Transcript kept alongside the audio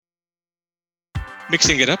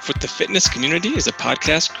Mixing It Up with the Fitness Community is a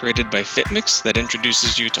podcast created by FitMix that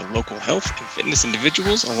introduces you to local health and fitness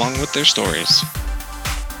individuals along with their stories.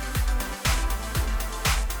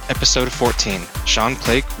 Episode 14, Sean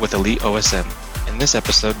Plake with Elite OSM. In this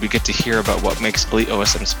episode, we get to hear about what makes Elite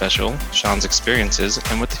OSM special, Sean's experiences,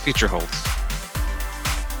 and what the future holds.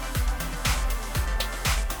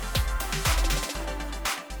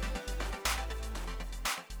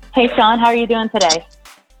 Hey, Sean, how are you doing today?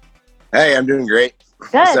 Hey, I'm doing great.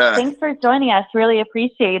 Good. Thanks for joining us. Really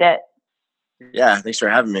appreciate it. Yeah, thanks for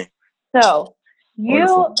having me. So,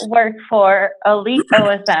 you work for Elite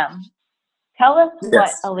OSM. Tell us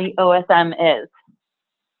what Elite OSM is.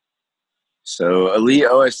 So, Elite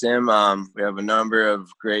OSM, we have a number of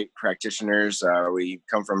great practitioners. We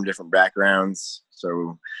come from different backgrounds.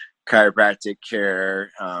 So, chiropractic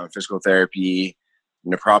care, physical therapy,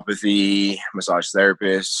 naturopathy, massage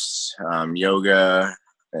therapists, yoga,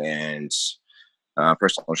 and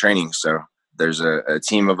personal training. So there's a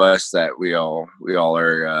team of us that we all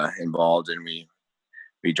are involved, and we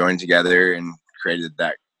joined together and created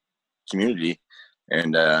that community,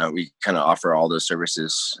 and we kind of offer all those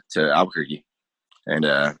services to Albuquerque. And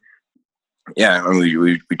and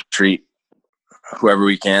we treat whoever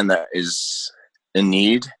we can that is in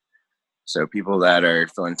need. So people that are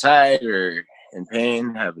feeling tired or in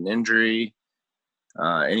pain, have an injury,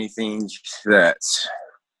 anything that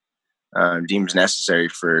deems necessary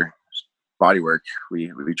for body work,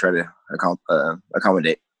 we try to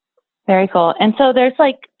accommodate. Very cool. And so there's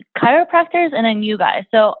like chiropractors and then you guys.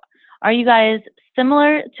 So are you guys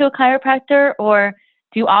similar to a chiropractor, or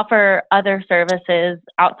do you offer other services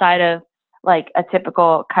outside of like a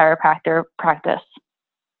typical chiropractor practice?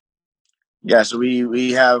 Yeah, so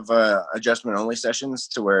we have adjustment only sessions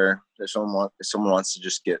to where if someone wants to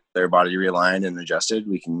just get their body realigned and adjusted,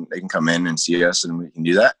 they can come in and see us, and we can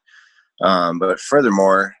do that. But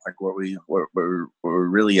furthermore, like what we're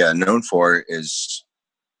really known for is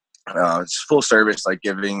it's full service, like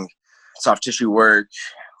giving soft tissue work,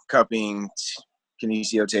 cupping,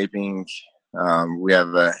 kinesio taping. We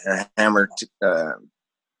have a hammer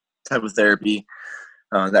type of therapy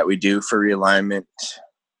that we do for realignment.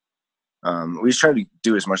 We just try to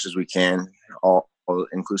do as much as we can, all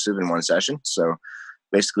inclusive in one session. So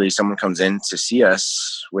basically, someone comes in to see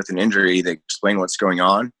us with an injury, they explain what's going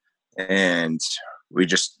on, and we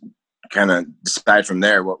just kind of decide from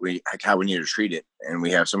there how we need to treat it. And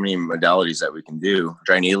we have so many modalities that we can do.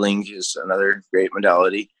 Dry needling is another great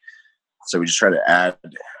modality. So we just try to add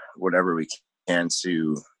whatever we can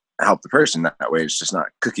to help the person. That way, it's just not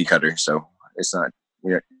cookie cutter. So it's not,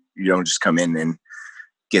 you don't just come in and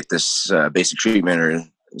get this basic treatment or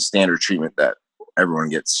standard treatment that everyone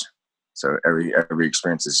gets. So every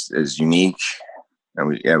experience is unique, and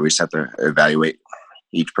we just have to evaluate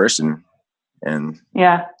each person and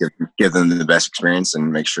give them the best experience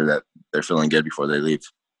and make sure that they're feeling good before they leave.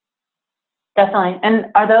 Definitely. And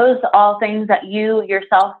are those all things that you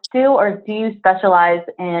yourself do, or do you specialize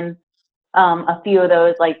in a few of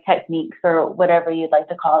those like techniques or whatever you'd like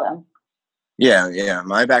to call them? Yeah.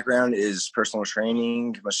 My background is personal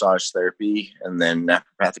training, massage therapy, and then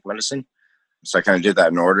naturopathic medicine. So I kind of did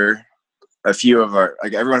that in order. A few of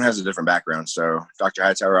everyone has a different background. So Dr.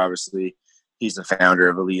 Hightower, obviously, he's the founder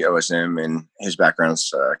of Elite OSM, and his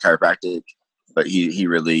background's chiropractic, but he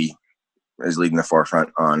really is leading the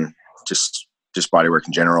forefront on just bodywork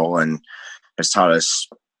in general, and has taught us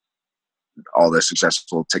all the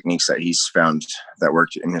successful techniques that he's found that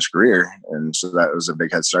worked in his career. And so that was a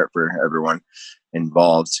big head start for everyone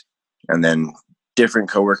involved. And then different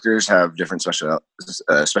coworkers have different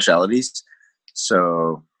specialities.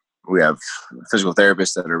 So we have physical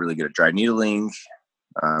therapists that are really good at dry needling.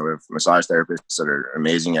 We have massage therapists that are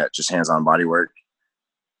amazing at just hands-on body work.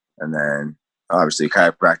 And then obviously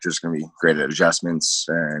chiropractors can be great at adjustments,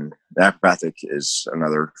 and naturopathic is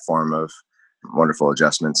another form of wonderful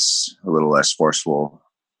adjustments, a little less forceful.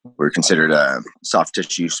 We're considered a soft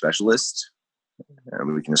tissue specialist,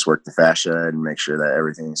 and we can just work the fascia and make sure that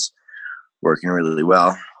everything's working really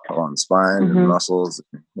well along the spine and muscles.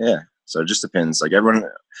 Yeah. So it just depends. Like everyone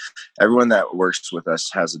that works with us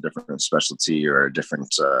has a different specialty or a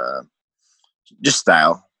different just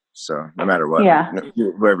style. So no matter what,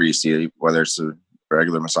 whoever you see, whether it's a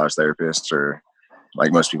regular massage therapist or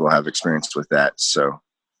like most people have experience with that. So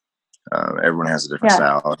everyone has a different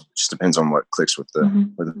style. It just depends on what clicks with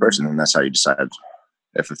the person, and that's how you decide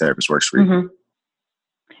if the therapist works for you.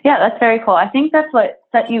 Yeah, that's very cool. I think that's what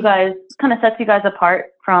sets you guys apart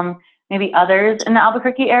from maybe others in the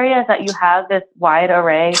Albuquerque area, is that you have this wide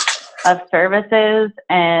array of services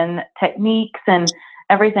and techniques and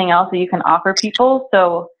everything else that you can offer people.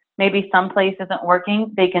 So maybe some place isn't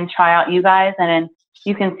working, they can try out you guys, and then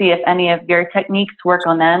you can see if any of your techniques work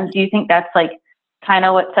on them. Do you think that's like kind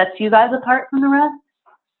of what sets you guys apart from the rest?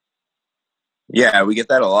 Yeah, we get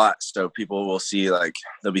that a lot. So people will see, like,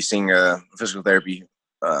 they'll be seeing a physical therapy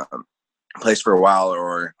place for a while,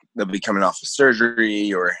 or they'll be coming off of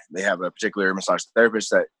surgery, or they have a particular massage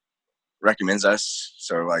therapist that recommends us.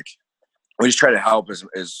 So like, we just try to help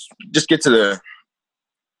is just get to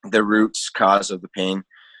the root cause of the pain.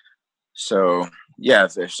 So yeah,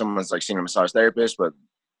 if someone's like seeing a massage therapist, but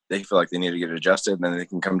they feel like they need to get adjusted, then they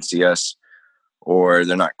can come see us, or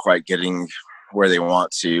they're not quite getting where they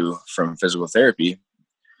want to from physical therapy.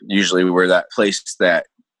 Usually we're that place that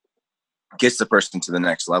gets the person to the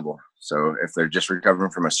next level. So if they're just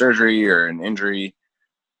recovering from a surgery or an injury,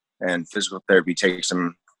 and physical therapy takes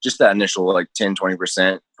them just that initial like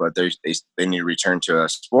 10-20%, but they need to return to a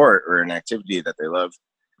sport or an activity that they love,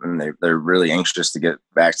 and they're really anxious to get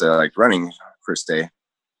back to like running per se,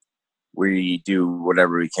 we do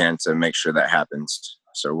whatever we can to make sure that happens.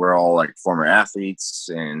 So we're all like former athletes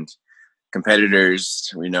and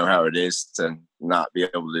competitors. We know how it is to not be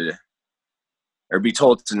able to, or be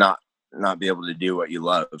told to not be able to do what you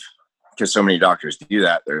love, because so many doctors do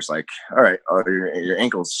that. There's like, all right, your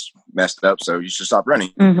ankle's messed up, so you should stop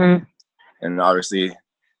running. Mm-hmm. And obviously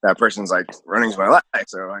that person's like, running's my life,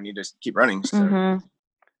 so I need to keep running. So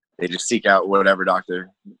they just seek out whatever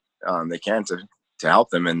doctor they can to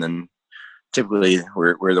help them. And then typically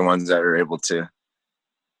we're the ones that are able to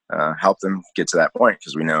help them get to that point,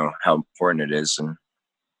 because we know how important it is, and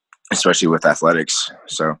especially with athletics.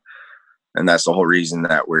 So, and that's the whole reason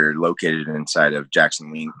that we're located inside of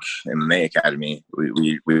Jackson Wink MMA Academy.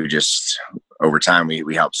 We just, over time,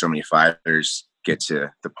 we help so many fighters get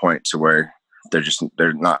to the point to where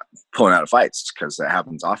they're not pulling out of fights, because that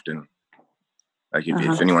happens often. Like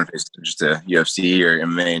if anyone faces just a UFC or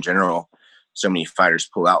MMA in general, so many fighters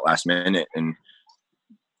pull out last minute. And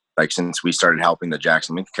like, since we started helping the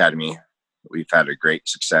Jackson Wink Academy, we've had a great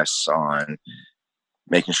success on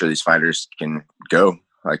making sure these fighters can go,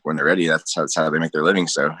 like, when they're ready. That's how they make their living.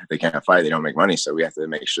 So if they can't fight, they don't make money. So we have to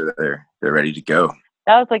make sure that they're ready to go.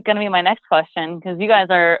 That was like going to be my next question, because you guys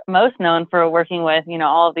are most known for working with,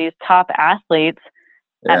 all of these top athletes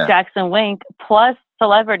at Jackson Wink, plus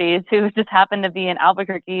celebrities who just happen to be in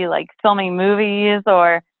Albuquerque, like filming movies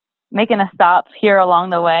or making a stop here along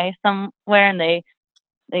the way somewhere. And they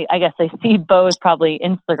I guess they see Bo's probably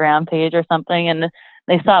Instagram page or something, and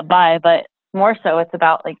they stop by. But more so, it's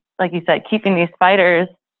about like you said, keeping these fighters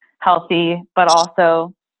healthy, but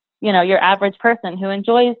also, your average person who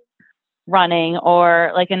enjoys running,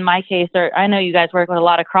 or like in my case, or I know you guys work with a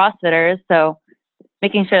lot of CrossFitters, so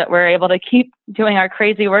making sure that we're able to keep doing our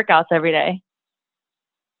crazy workouts every day.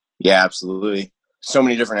 Yeah, absolutely. So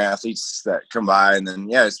many different athletes that come by, and then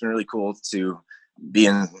it's been really cool to be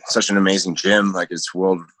in such an amazing gym. Like, it's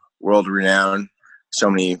world renowned.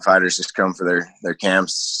 So many fighters just come for their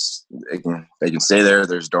camps. They can stay there.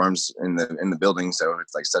 There's dorms in the building, so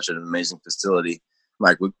it's like such an amazing facility.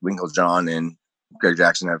 Mike Winklejohn and Greg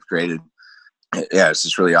Jackson have created. Yeah, it's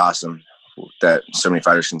just really awesome that so many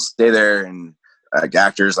fighters can stay there. And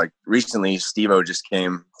actors, like recently, Steve-O just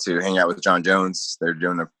came to hang out with John Jones. They're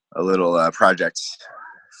doing a little project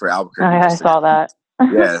for Albuquerque. I saw that.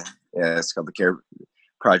 yeah, it's called the Care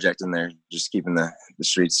Project, and they're just keeping the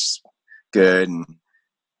streets good, and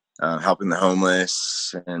helping the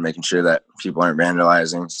homeless, and making sure that people aren't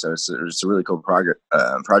vandalizing. So it's a really cool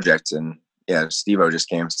project. And Steve-O just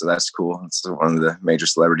came, so that's cool. It's one of the major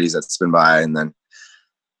celebrities that's been by. And then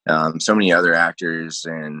so many other actors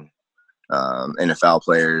and NFL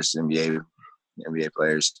players, NBA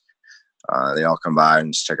players, they all come by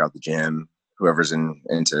and just check out the gym. Whoever's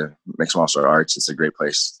into mixed martial arts, it's a great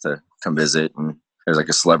place to come visit. And there's like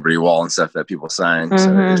a celebrity wall and stuff that people sign.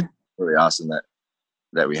 So it's really awesome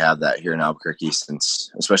that we have that here in Albuquerque,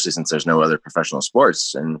 especially since there's no other professional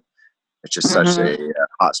sports, and it's just such a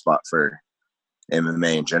hot spot for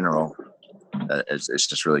MMA in general. It's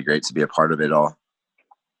just really great to be a part of it all.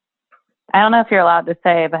 I don't know if you're allowed to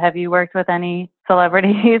say, but have you worked with any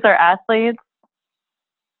celebrities or athletes?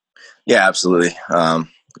 Yeah, absolutely.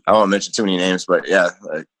 I won't mention too many names, but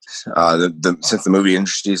since the movie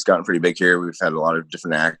industry has gotten pretty big here, we've had a lot of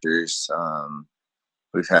different actors.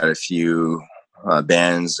 We've had a few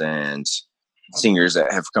bands and singers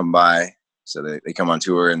that have come by. So they come on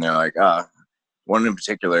tour, and they're like, one in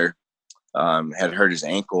particular had hurt his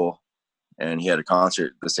ankle, and he had a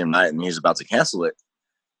concert the same night, and he was about to cancel it.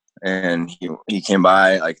 And he came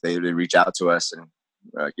by, like they reach out to us, and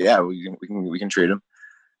we're like, we can treat him.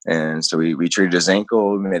 And so we treated his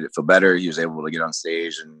ankle, we made it feel better. He was able to get on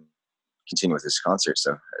stage and continue with this concert.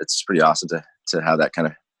 So it's pretty awesome to have that kind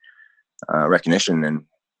of recognition and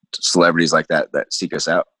celebrities like that seek us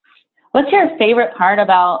out. What's your favorite part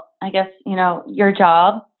about, I guess, your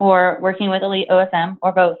job or working with Elite OSM,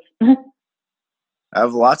 or both? I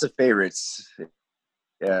have lots of favorites.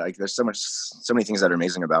 Yeah, like there's so many things that are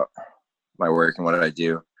amazing about my work and what I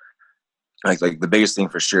do. Like the biggest thing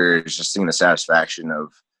for sure is just seeing the satisfaction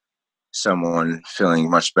of someone feeling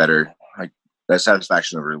much better, like that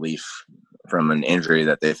satisfaction of relief from an injury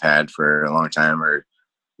that they've had for a long time, or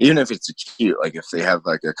even if it's acute, like if they have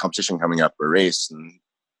like a competition coming up or a race and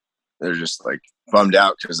they're just like bummed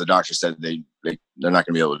out because the doctor said they're not going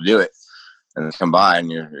to be able to do it, and then come by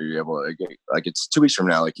and you're able to get, like, it's 2 weeks from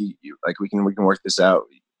now, like you like we can work this out.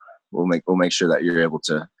 We'll make sure that you're able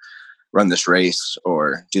to run this race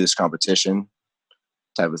or do this competition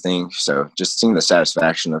type of thing. So just seeing the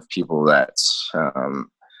satisfaction of people that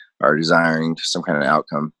are desiring some kind of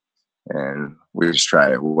outcome, and we just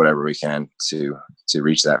try whatever we can to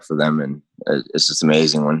reach that for them. And it's just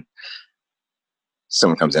amazing when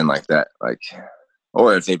someone comes in like that, like,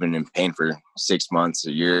 or if they've been in pain for 6 months,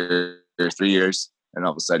 a year, or 3 years, and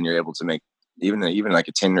all of a sudden you're able to make even like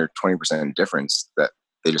a 10 or 20% difference that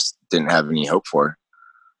they just didn't have any hope for.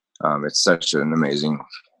 It's such an amazing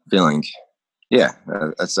feeling. Yeah,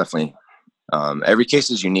 that's definitely, every case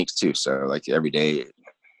is unique too. So like every day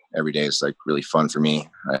is like really fun for me.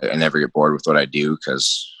 I never get bored with what I do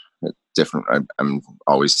because it's different. I'm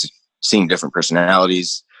always seeing different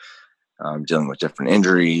personalities, dealing with different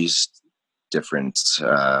injuries, different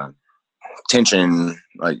tension.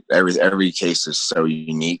 Like every case is so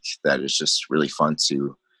unique that it's just really fun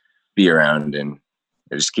to be around, and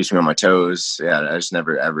it just keeps me on my toes. Yeah, I just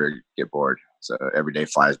never ever get bored. So every day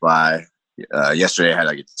flies by. Yesterday I had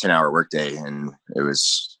like a 10-hour workday, and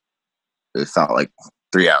it felt like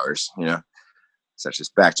 3 hours, So it's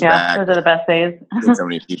just back to back. Those are the best days. So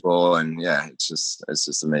many people, and yeah, it's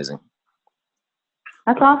just amazing.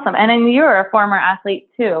 That's awesome. And then you're a former athlete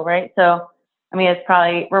too, right? So, I mean, it's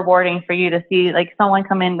probably rewarding for you to see like someone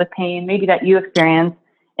come in with pain, maybe that you experienced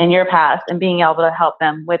in your past, and being able to help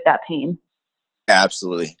them with that pain.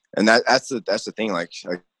 Absolutely. And that's the thing. Like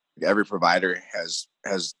every provider has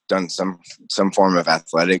done some form of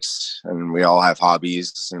athletics, and we all have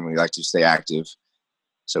hobbies, and we like to stay active.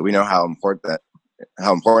 So we know how important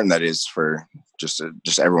that is for just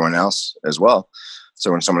everyone else as well. So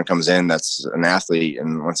when someone comes in that's an athlete,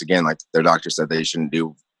 and once again, like their doctor said they shouldn't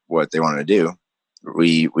do what they want to do,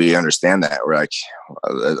 we understand that. We're like,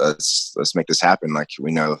 let's make this happen. Like,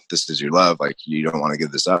 we know this is your love. Like, you don't want to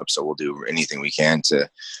give this up, so we'll do anything we can to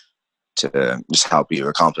just help you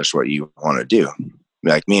accomplish what you want to do.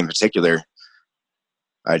 Like me in particular,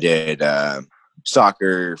 I did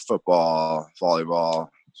soccer, football, volleyball,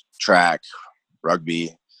 track,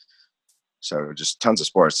 rugby. So just tons of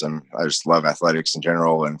sports. And I just love athletics in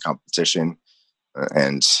general and competition.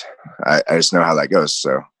 And I just know how that goes.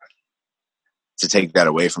 So to take that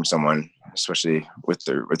away from someone, especially with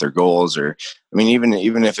their goals, or, I mean,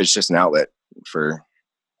 even if it's just an outlet for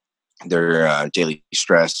their daily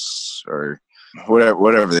stress or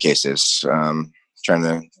whatever the case is, trying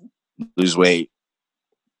to lose weight,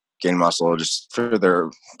 gain muscle, just for their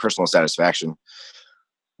personal satisfaction.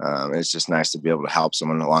 It's just nice to be able to help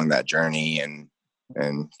someone along that journey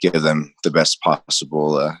and give them the best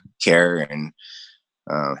possible care and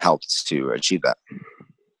help to achieve that.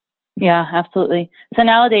 Yeah, absolutely. So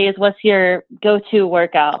nowadays, what's your go-to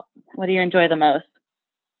workout? What do you enjoy the most?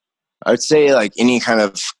 I'd say like any kind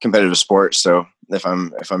of competitive sport. So if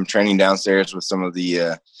I'm training downstairs with some of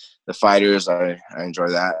the fighters, I enjoy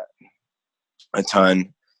that a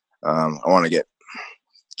ton. I want to get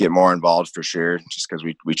more involved for sure, just because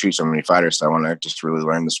we treat so many fighters. So I want to just really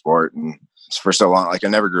learn the sport. And for so long, like I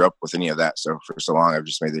never grew up with any of that. So for so long, I've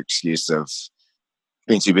just made the excuse of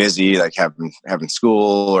being too busy, like having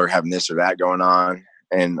school or having this or that going on.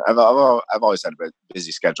 And I've always had a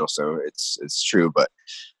busy schedule, so it's true. But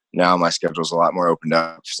now my schedule's a lot more opened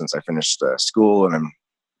up since I finished school and I'm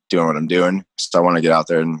doing what I'm doing. So I want to get out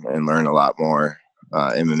there and learn a lot more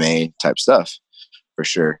MMA type stuff for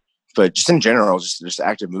sure. But just in general, just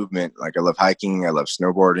active movement. Like I love hiking. I love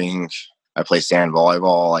snowboarding. I play sand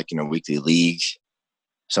volleyball, like in a weekly league.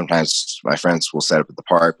 Sometimes my friends will set up at the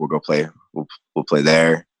park. We'll go play. We'll play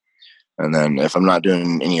there. And then if I'm not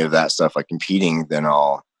doing any of that stuff, like competing, then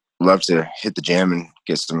I'll love to hit the gym and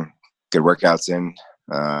get some good workouts in.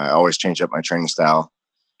 I always change up my training style.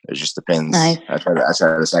 It just depends. Nice. I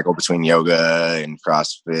try to cycle between yoga and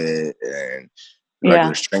CrossFit and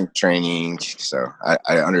regular strength training. So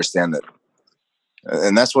I understand that.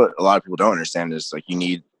 And that's what a lot of people don't understand is like you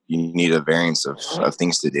need a variance of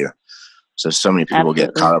things to do. So many people get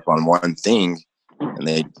Absolutely. caught up on one thing, and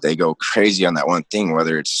they go crazy on that one thing,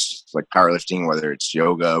 whether it's like powerlifting, whether it's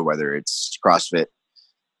yoga, whether it's CrossFit.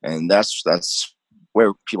 And that's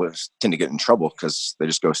where people tend to get in trouble, because they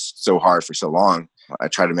just go so hard for so long. I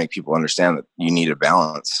try to make people understand that you need a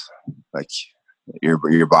balance. Like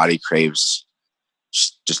your body craves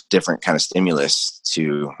just different kind of stimulus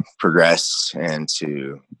to progress and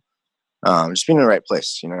to just be in the right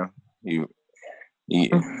place. You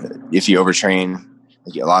if you overtrain,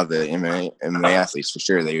 like a lot of the MMA athletes, for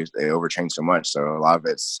sure, they overtrain so much. So a lot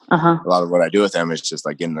of what I do with them is just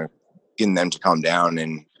like getting them to calm down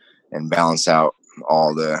and balance out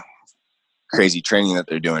all the crazy training that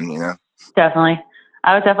they're doing. Definitely.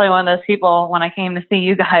 I was definitely one of those people when I came to see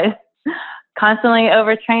you guys, constantly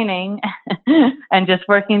overtraining and just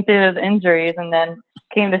working through those injuries, and then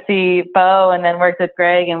came to see Bo, and then worked with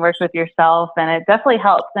Greg and worked with yourself, and it definitely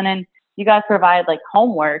helps. And then you guys provide like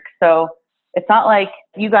homework, so it's not like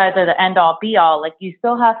you guys are the end all be all. Like, you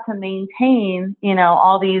still have to maintain,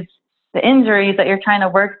 all the injuries that you're trying to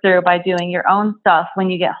work through by doing your own stuff when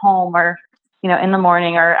you get home, or in the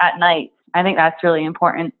morning or at night. I think that's really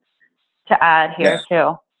important to add here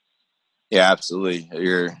too. Yeah, absolutely.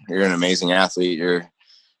 You're an amazing athlete.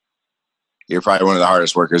 You're probably one of the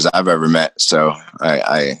hardest workers I've ever met. So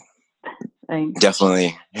I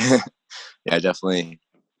definitely, definitely.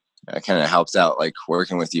 It kind of helps out, like,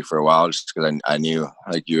 working with you for a while, just because I knew,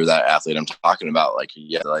 like, you were that athlete I'm talking about. Like,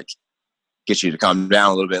 you have to, like, get you to calm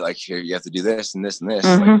down a little bit. Like, here, you have to do this and this and this.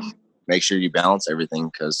 Mm-hmm. Like, make sure you balance everything,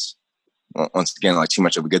 because once again, like, too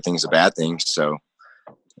much of a good thing is a bad thing. So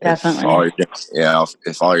Definitely.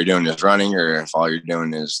 if all you're doing is running, or if all you're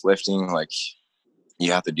doing is lifting, like,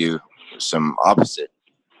 you have to do some opposite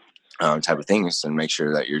type of things, and make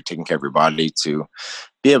sure that you're taking care of your body to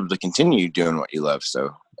be able to continue doing what you love.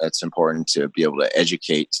 So that's important, to be able to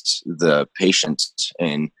educate the patient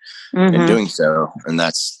in doing so. And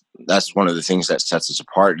that's one of the things that sets us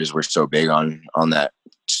apart, is we're so big on that,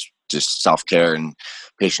 just self-care and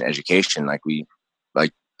patient education. Like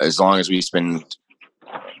as long as we spend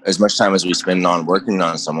as much time as we spend on working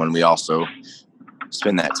on someone, we also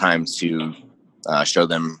spend that time to show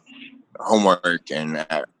them homework and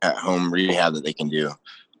at home rehab that they can do.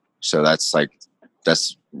 So that's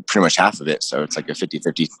pretty much half of it. So it's like a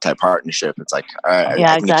 50-50 type partnership. It's like, I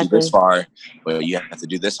can get you this far, but you have to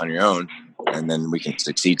do this on your own, and then we can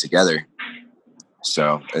succeed together.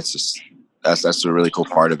 So it's just, that's a really cool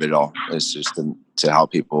part of it all, is just to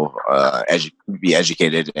help people be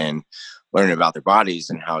educated and learn about their bodies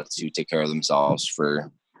and how to take care of themselves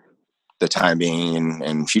for the time being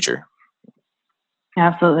and future.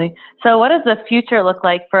 Absolutely. So what does the future look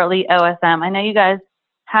like for Elite OSM? I know you guys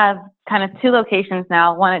have kind of 2 locations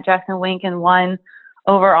now, one at Jackson Wink and one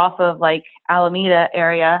over off of like Alameda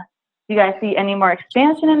area. Do you guys see any more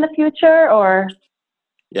expansion in the future, or?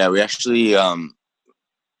 Yeah, we actually,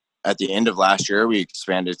 at the end of last year, we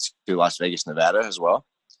expanded to Las Vegas, Nevada as well.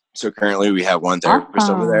 So currently we have one therapist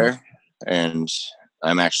over there, and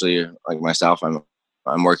I'm actually, like myself,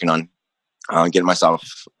 I'm working on getting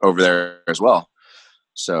myself over there as well.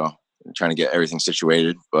 So I'm trying to get everything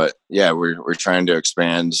situated, but yeah, we're trying to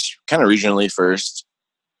expand kind of regionally first,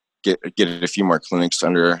 get a few more clinics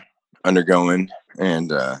undergoing,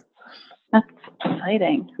 and that's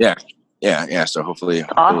exciting. Yeah. So hopefully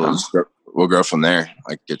awesome. we'll grow from there.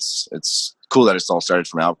 Like, it's cool that it's all started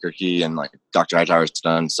from Albuquerque, and like Dr. Hightower has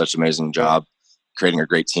done such an amazing job creating a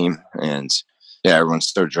great team, and yeah,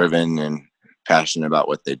 everyone's so driven and passionate about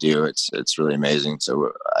what they do. It's really amazing.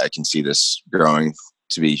 So I can see this growing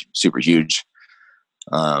to be super huge,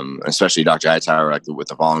 especially Dr. Hightower, like with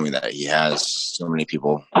the following that he has. So many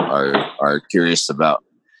people are curious about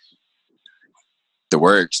the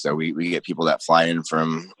work. So we get people that fly in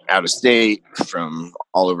from out of state, from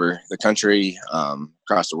all over the country,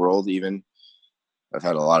 across the world even. I've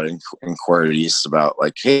had a lot of inquiries about,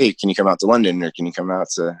 like, hey, can you come out to London, or can you come out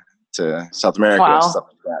to South America? Wow. Stuff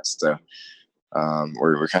like that. So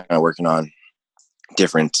we're kind of working on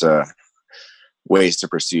different ways to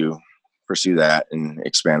pursue that and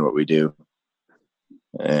expand what we do.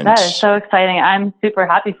 And that is so exciting. I'm super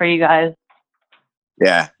happy for you guys.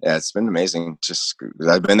 Yeah, it's been amazing. Just because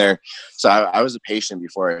I've been there, so I was a patient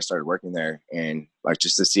before I started working there, and like,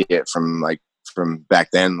 just to see it from back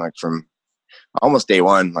then, like from almost day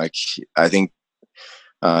one. Like, I think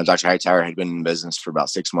Dr. Hightower had been in business for about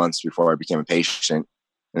 6 months before I became a patient,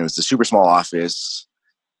 and it was a super small office.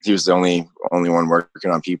 He was the only one working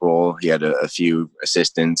on people. He had a few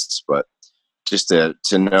assistants, but just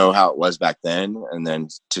to know how it was back then, and then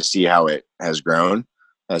to see how it has grown,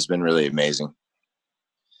 has been really amazing.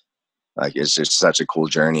 Like, it's just such a cool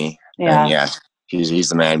journey. Yeah. And yeah, he's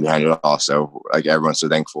the man behind it all. So like, everyone's so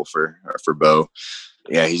thankful for Bo.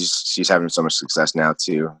 Yeah, he's having so much success now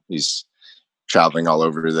too. He's traveling all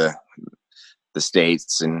over the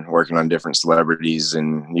States and working on different celebrities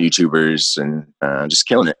and YouTubers and just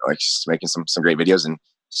killing it. Like, just making some great videos, and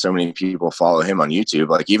so many people follow him on YouTube.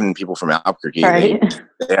 Like, even people from Albuquerque, Right.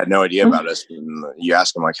 they had no idea about us. And you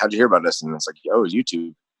ask them like, "How'd you hear about us?" And it's like, "Oh, it's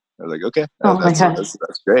YouTube." I was like, "Okay, Oh my gosh.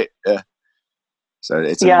 that's great." Yeah. So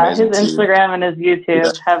it's Yeah, amazing. his Instagram and his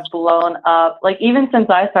YouTube have blown up. Like, even since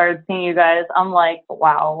I started seeing you guys, I'm like,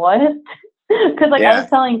 wow, what? Because like I was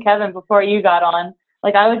telling Kevin before you got on,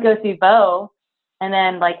 like I would go see Bo, and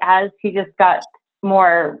then like as he just got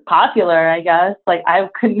more popular, I guess, like I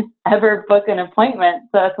couldn't ever book an appointment.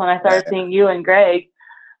 So that's when I started seeing you and Greg.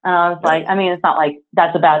 And I was like, I mean, it's not like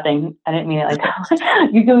that's a bad thing. I didn't mean it like that.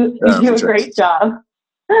 You do a great job.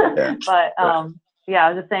 But yeah, I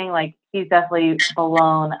was just saying, like, he's definitely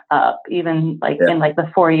blown up, even like in like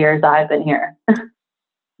the 4 years I've been here.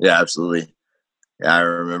 Yeah, absolutely. Yeah, I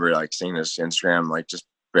remember like seeing this Instagram, like just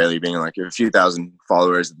barely being like a few thousand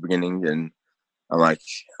followers at the beginning, and I'm like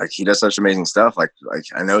he does such amazing stuff. Like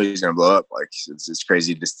I know he's gonna blow up. Like it's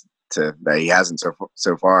crazy just to that he hasn't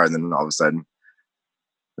so far, and then all of a sudden,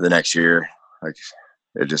 the next year, like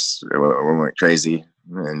it went crazy,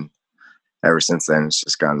 and ever since then it's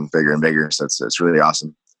just gotten bigger and bigger. So it's really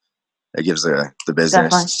awesome. It gives the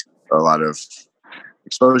business a lot of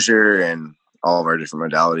exposure and all of our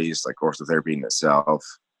different modalities, like orthotherapy in itself,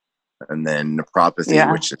 and then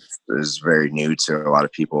nephropathy, which is very new to a lot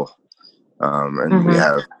of people. And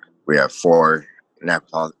we have 4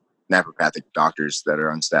 naturopathic doctors that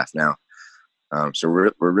are on staff now. So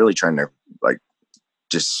we're really trying to like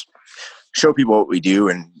just show people what we do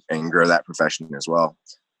and grow that profession as well.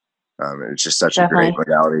 It's just such a great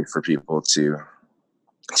modality for people to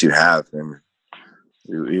have, and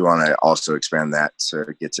we want to also expand that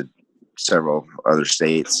to get to several other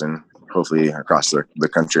states and hopefully across the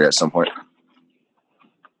country at some point.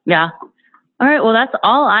 Yeah. All right. Well, that's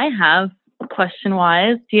all I have question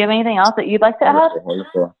wise. Do you have anything else that you'd like to add?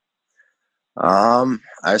 Wonderful.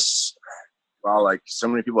 Like so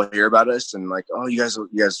many people hear about us and like, oh, you guys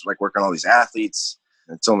like work on all these athletes.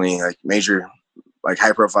 It's only like major, like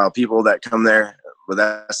high profile people that come there, but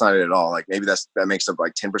that's not it at all. Like maybe that makes up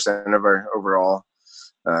like 10% of our overall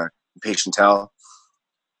patientele.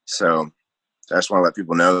 So I just want to let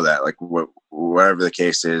people know that like whatever the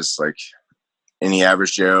case is, like any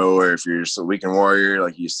average Joe, or if you're just a weekend warrior,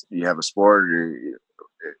 like you have a sport, or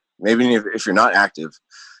maybe if you're not active,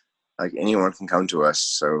 like anyone can come to us.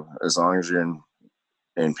 So as long as you're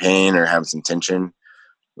in pain or having some tension,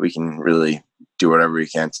 we can really do whatever we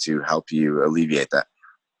can to help you alleviate that.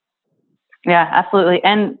 Yeah, absolutely.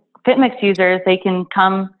 And FitMix users, they can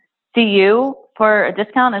come see you for a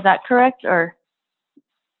discount. Is that correct? Or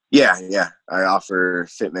yeah. I offer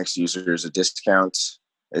FitMix users a discount.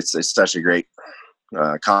 It's such a great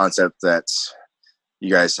concept that you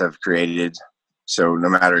guys have created. So no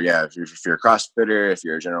matter, if you're a CrossFitter, if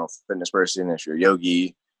you're a general fitness person, if you're a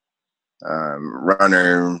yogi,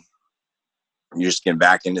 runner, you're just getting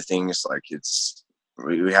back into things, like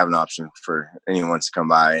we have an option for anyone to come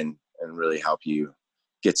by and really help you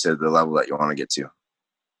get to the level that you want to get to.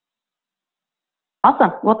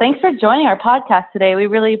 Awesome. Well, thanks for joining our podcast today. We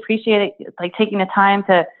really appreciate it, like taking the time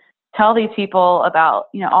to tell these people about,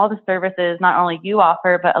 all the services not only you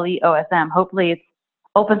offer, but Elite OSM. Hopefully it's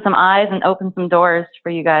opened some eyes and opened some doors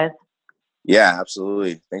for you guys. Yeah,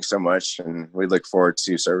 absolutely. Thanks so much. And we look forward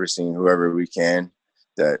to servicing whoever we can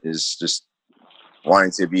that is just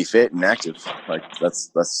wanting to be fit and active. Like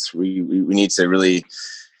we need to really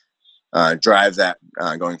drive that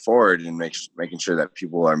going forward, and making sure that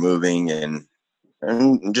people are moving and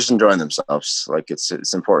just enjoying themselves. Like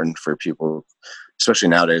it's important for people, especially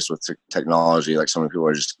nowadays with technology. Like so many people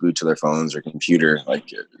are just glued to their phones or computer. Like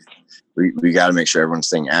we got to make sure everyone's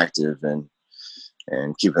staying active and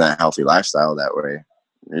keeping that healthy lifestyle. That way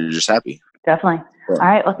you're just happy. Definitely. Yeah. All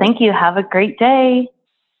right. Well, thank you. Have a great day.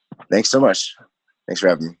 Thanks so much. Thanks for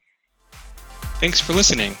having me. Thanks for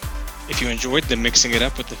listening. If you enjoyed the Mixing It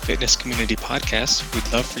Up with the Fitness Community podcast,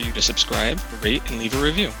 we'd love for you to subscribe, rate, and leave a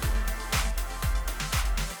review.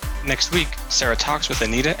 Next week, Sarah talks with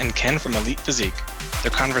Anita and Ken from Elite Physique.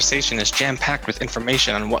 Their conversation is jam-packed with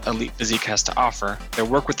information on what Elite Physique has to offer, their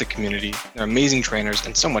work with the community, their amazing trainers,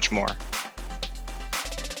 and so much more.